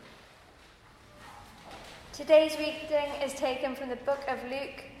Today's reading is taken from the book of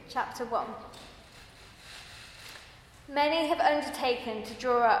Luke, chapter 1. Many have undertaken to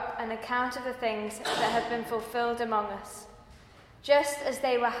draw up an account of the things that have been fulfilled among us, just as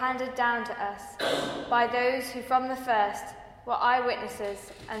they were handed down to us by those who from the first were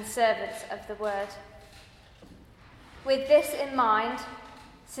eyewitnesses and servants of the word. With this in mind,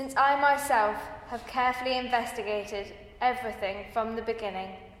 since I myself have carefully investigated everything from the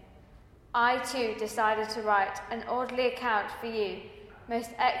beginning, I too decided to write an orderly account for you, most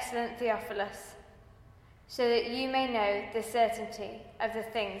excellent Theophilus, so that you may know the certainty of the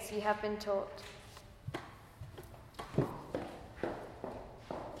things you have been taught.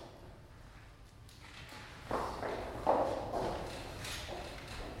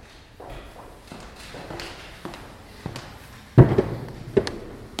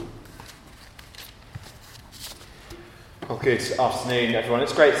 Good afternoon, everyone.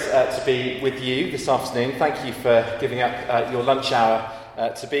 It's great to be with you this afternoon. Thank you for giving up your lunch hour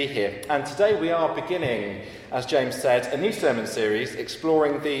to be here. And today we are beginning, as James said, a new sermon series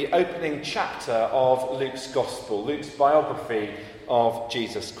exploring the opening chapter of Luke's Gospel, Luke's biography of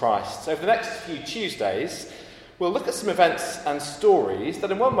Jesus Christ. So over the next few Tuesdays, we'll look at some events and stories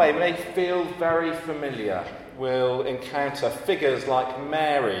that in one way may feel very familiar. We'll encounter figures like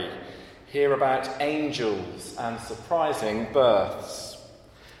Mary, hear about angels and surprising births.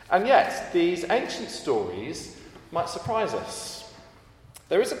 And yet, these ancient stories might surprise us.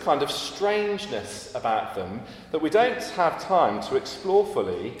 There is a kind of strangeness about them that we don't have time to explore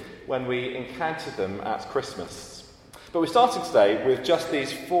fully when we encounter them at Christmas. But we're starting today with just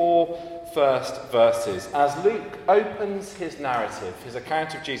these 4 first verses as Luke opens his narrative, his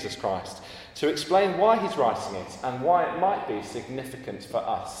account of Jesus Christ, to explain why he's writing it and why it might be significant for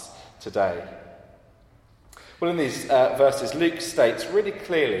us today. Well, in these verses, Luke states really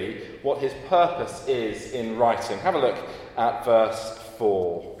clearly what his purpose is in writing. Have a look at verse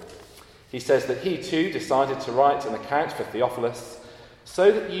 4. He says that he too decided to write an account for Theophilus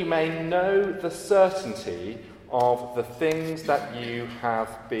so that you may know the certainty of the things that you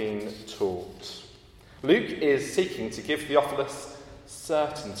have been taught. Luke is seeking to give Theophilus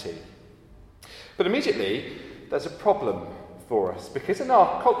certainty. But immediately, there's a problem for us, because in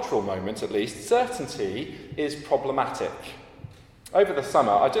our cultural moment at least, certainty is problematic. Over the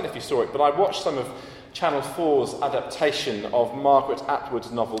summer, I don't know if you saw it, but I watched some of Channel 4's adaptation of Margaret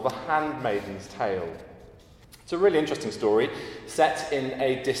Atwood's novel, The Handmaid's Tale. It's a really interesting story, set in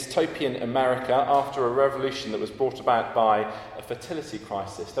a dystopian America after a revolution that was brought about by a fertility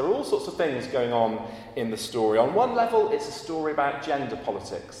crisis. There are all sorts of things going on in the story. On one level, it's a story about gender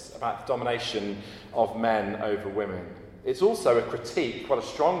politics, about the domination of men over women. It's also a critique, quite a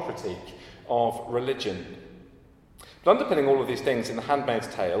strong critique, of religion. But underpinning all of these things in The Handmaid's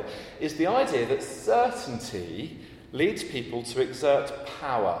Tale is the idea that certainty leads people to exert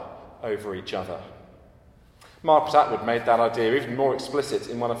power over each other. Margaret Atwood made that idea even more explicit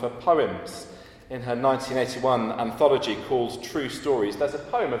in one of her poems. In her 1981 anthology called True Stories, there's a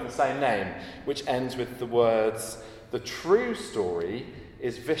poem of the same name, which ends with the words, "The true story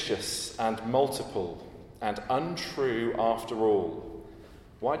is vicious and multiple, and untrue after all.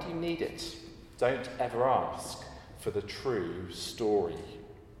 Why do you need it? Don't ever ask for the true story."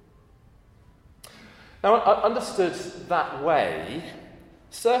 Now, understood that way,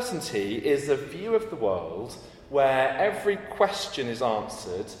 certainty is a view of the world where every question is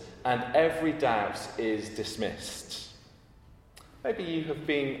answered and every doubt is dismissed. Maybe you have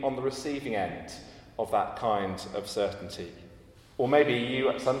been on the receiving end of that kind of certainty. Or maybe you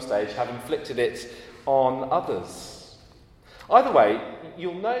at some stage have inflicted it on others. Either way,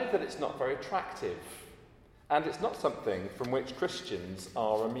 you'll know that it's not very attractive, and it's not something from which Christians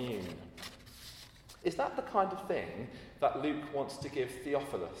are immune. Is that the kind of thing that Luke wants to give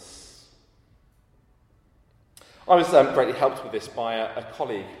Theophilus? I was greatly helped with this by a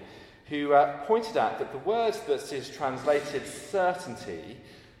colleague who pointed out that the word that is translated certainty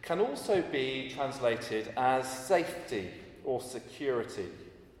can also be translated as safety or security.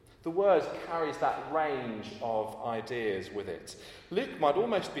 The word carries that range of ideas with it. Luke might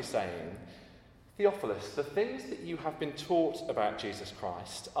almost be saying, Theophilus, the things that you have been taught about Jesus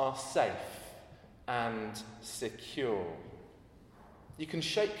Christ are safe and secure. You can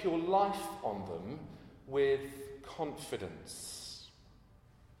shape your life on them with confidence.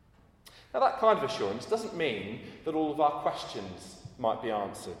 Now, that kind of assurance doesn't mean that all of our questions might be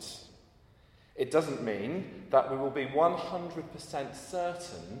answered. It doesn't mean that we will be 100%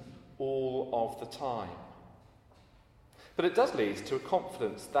 certain all of the time. But it does lead to a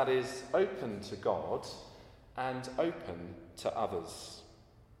confidence that is open to God and open to others.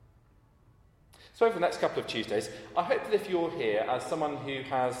 So over the next couple of Tuesdays, I hope that if you're here as someone who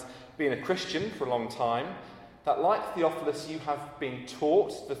has been a Christian for a long time, that like Theophilus you have been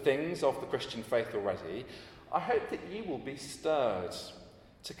taught the things of the Christian faith already, I hope that you will be stirred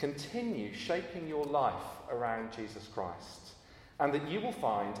to continue shaping your life around Jesus Christ, and that you will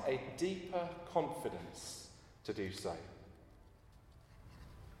find a deeper confidence to do so.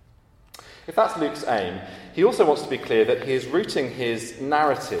 If that's Luke's aim, he also wants to be clear that he is rooting his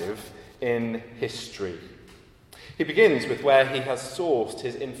narrative in history. He begins with where he has sourced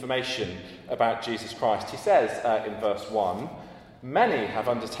his information about Jesus Christ. He says in verse 1, "Many have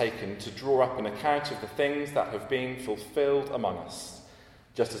undertaken to draw up an account of the things that have been fulfilled among us,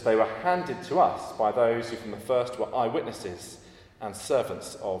 just as they were handed to us by those who from the first were eyewitnesses and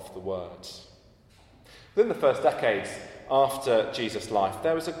servants of the word." Within the first decades after Jesus' life,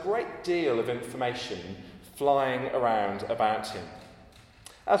 there was a great deal of information flying around about him.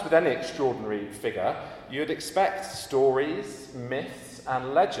 As with any extraordinary figure, you'd expect stories, myths,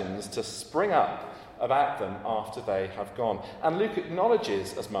 and legends to spring up about them after they have gone. And Luke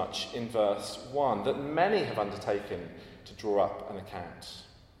acknowledges as much in verse 1, that many have undertaken to draw up an account.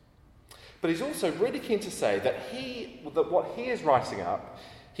 But he's also really keen to say that what he is writing up,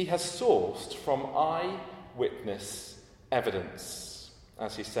 he has sourced from eyewitness evidence.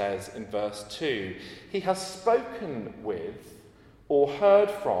 As he says in verse 2, he has spoken with or heard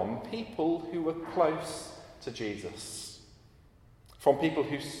from people who were close to Jesus, from people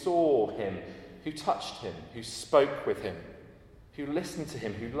who saw him, who touched him, who spoke with him, who listened to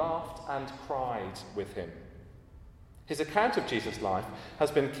him, who laughed and cried with him. His account of Jesus' life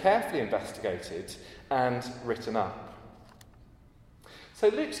has been carefully investigated and written up. So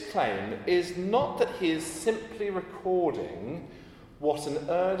Luke's claim is not that he is simply recording what an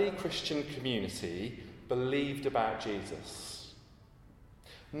early Christian community believed about Jesus.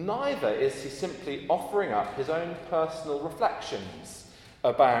 Neither is he simply offering up his own personal reflections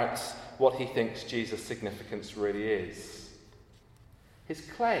about what he thinks Jesus' significance really is. His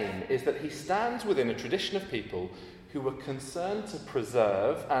claim is that he stands within a tradition of people who were concerned to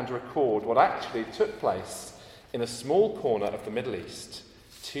preserve and record what actually took place in a small corner of the Middle East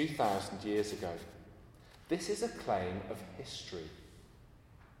 2,000 years ago. This is a claim of history.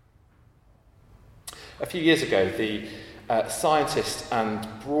 A few years ago, the scientist and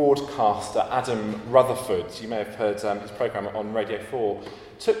broadcaster Adam Rutherford, you may have heard his programme on Radio 4,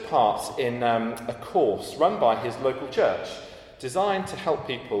 took part in a course run by his local church designed to help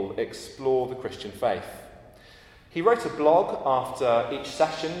people explore the Christian faith. He wrote a blog after each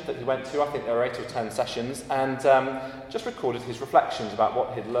session that he went to. I think there were 8 or 10 sessions, and just recorded his reflections about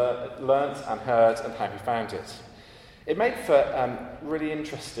what he'd learnt and heard and how he found it. It made for really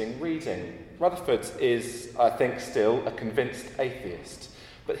interesting reading. Rutherford is, I think, still a convinced atheist,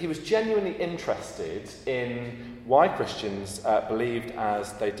 but he was genuinely interested in why Christians believed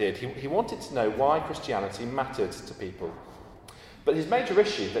as they did. He wanted to know why Christianity mattered to people. But his major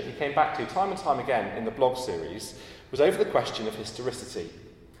issue that he came back to time and time again in the blog series was over the question of historicity.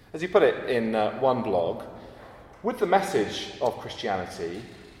 As he put it in one blog, would the message of Christianity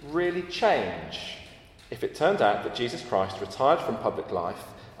really change if it turned out that Jesus Christ retired from public life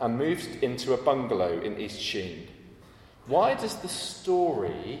and moved into a bungalow in East Sheen? Why does the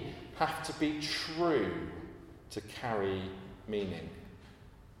story have to be true to carry meaning?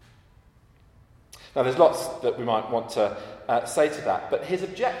 Now, there's lots that we might want to say to that, but his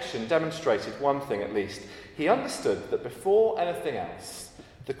objection demonstrated one thing at least. He understood that before anything else,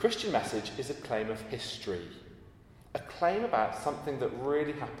 the Christian message is a claim of history, a claim about something that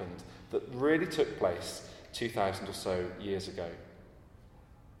really happened, that really took place 2,000 or so years ago.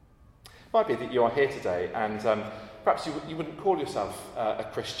 It might be that you are here today and perhaps you wouldn't call yourself a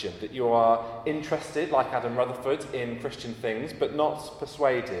Christian, that you are interested, like Adam Rutherford, in Christian things, but not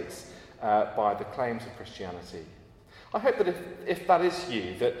persuaded by the claims of Christianity. I hope that if that is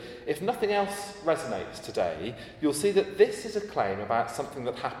you, that if nothing else resonates today, you'll see that this is a claim about something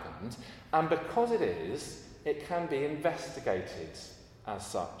that happened, and because it is, it can be investigated as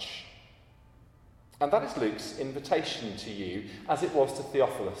such. And that is Luke's invitation to you, as it was to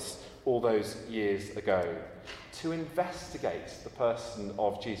Theophilus all those years ago, to investigate the person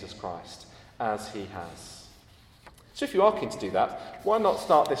of Jesus Christ as he has. So if you are keen to do that, why not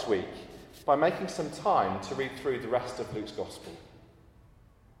start this week by making some time to read through the rest of Luke's Gospel?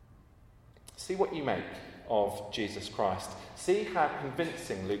 See what you make of Jesus Christ. See how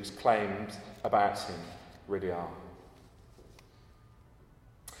convincing Luke's claims about him really are.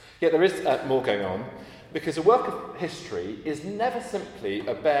 Yet there is more going on, because a work of history is never simply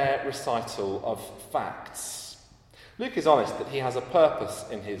a bare recital of facts. Luke is honest that he has a purpose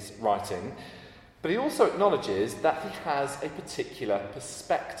in his writing, But he also acknowledges that he has a particular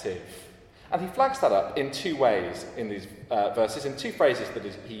perspective. And he flags that up in two ways in these verses, in two phrases that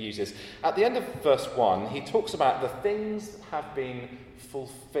he uses. At the end of verse 1, he talks about the things that have been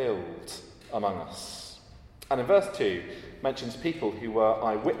fulfilled among us. And in verse 2, mentions people who were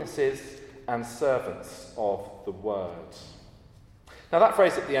eyewitnesses and servants of the word. Now that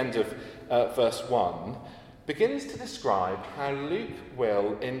phrase at the end of verse 1 begins to describe how Luke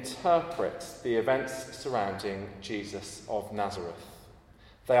will interpret the events surrounding Jesus of Nazareth.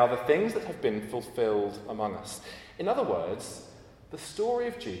 They are the things that have been fulfilled among us. In other words, the story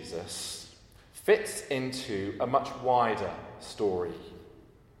of Jesus fits into a much wider story.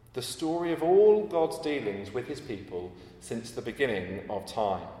 The story of all God's dealings with his people since the beginning of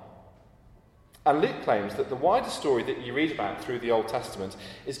time. And Luke claims that the wider story that you read about through the Old Testament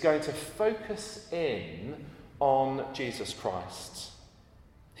is going to focus in on Jesus Christ.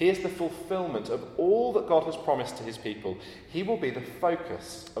 He is the fulfillment of all that God has promised to his people. He will be the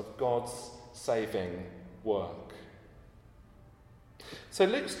focus of God's saving work. So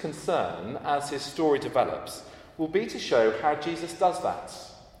Luke's concern, as his story develops, will be to show how Jesus does that,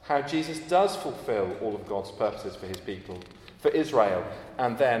 how Jesus does fulfill all of God's purposes for his people, for Israel,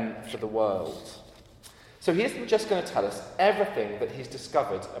 and then for the world. So he isn't just going to tell us everything that he's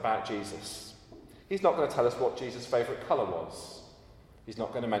discovered about Jesus. He's not going to tell us what Jesus' favourite colour was. He's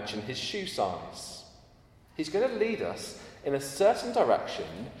not going to mention his shoe size. He's going to lead us in a certain direction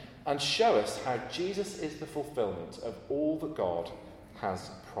and show us how Jesus is the fulfilment of all that God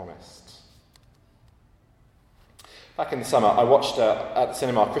has promised. Back in the summer, I watched at the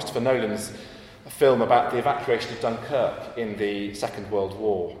cinema Christopher Nolan's film about the evacuation of Dunkirk in the Second World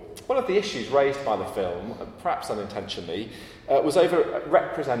War. One of the issues raised by the film, perhaps unintentionally, was over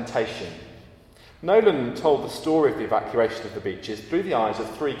representation. Nolan told the story of the evacuation of the beaches through the eyes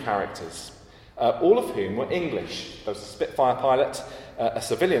of three characters, all of whom were English. There was a Spitfire pilot, a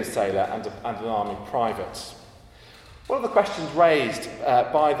civilian sailor, and an army private. One of the questions raised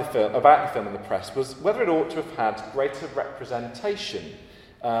about the film in the press was whether it ought to have had greater representation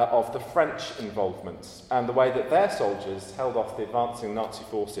of the French involvement and the way that their soldiers held off the advancing Nazi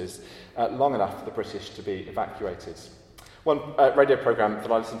forces long enough for the British to be evacuated. One radio programme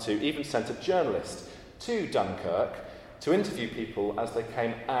that I listened to even sent a journalist to Dunkirk to interview people as they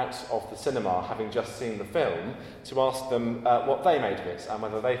came out of the cinema, having just seen the film, to ask them what they made of it and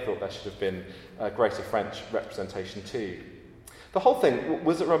whether they thought there should have been greater French representation too. The whole thing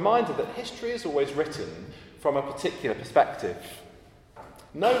was a reminder that history is always written from a particular perspective.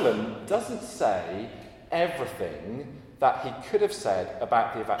 Nolan doesn't say everything that he could have said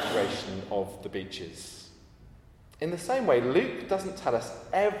about the evacuation of the beaches. In the same way, Luke doesn't tell us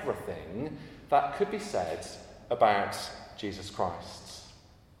everything that could be said about Jesus Christ.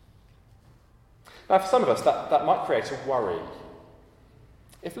 Now, for some of us, that might create a worry.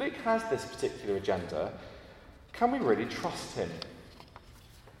 If Luke has this particular agenda, can we really trust him?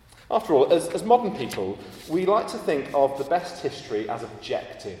 After all, as modern people, we like to think of the best history as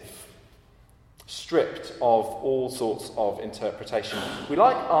objective, stripped of all sorts of interpretation. We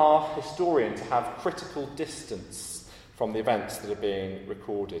like our historian to have critical distance from the events that are being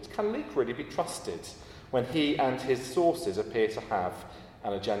recorded. Can Luke really be trusted when he and his sources appear to have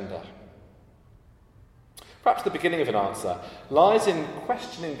an agenda? Perhaps the beginning of an answer lies in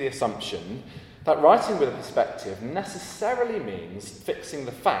questioning the assumption that writing with a perspective necessarily means fixing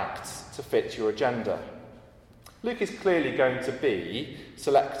the facts to fit your agenda. Luke is clearly going to be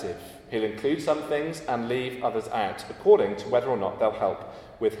selective. He'll include some things and leave others out, according to whether or not they'll help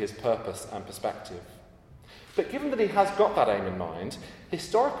with his purpose and perspective. But given that he has got that aim in mind,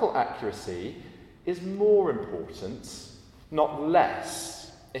 historical accuracy is more important, not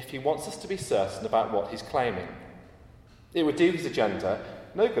less, if he wants us to be certain about what he's claiming. It would do his agenda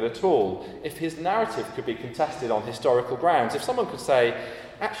no good at all if his narrative could be contested on historical grounds. If someone could say,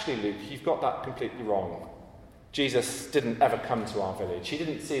 actually, Luke, you've got that completely wrong. Jesus didn't ever come to our village. He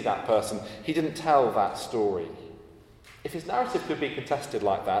didn't see that person. He didn't tell that story. If his narrative could be contested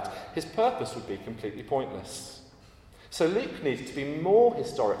like that, his purpose would be completely pointless. So Luke needs to be more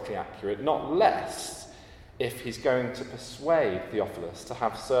historically accurate, not less, if he's going to persuade Theophilus to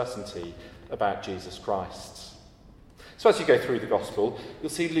have certainty about Jesus Christ. So as you go through the Gospel,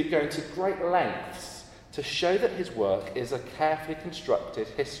 you'll see Luke going to great lengths to show that his work is a carefully constructed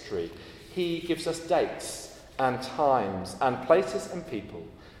history. He gives us dates and times and places and people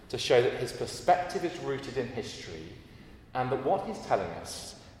to show that his perspective is rooted in history and that what he's telling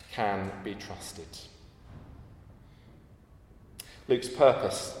us can be trusted. Luke's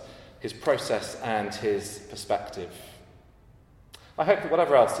purpose, his process, and his perspective. I hope that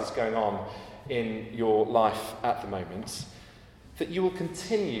whatever else is going on in your life at the moment, that you will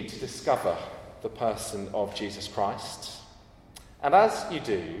continue to discover the person of Jesus Christ. And as you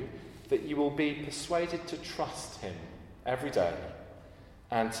do, that you will be persuaded to trust him every day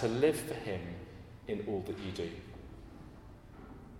and to live for him in all that you do.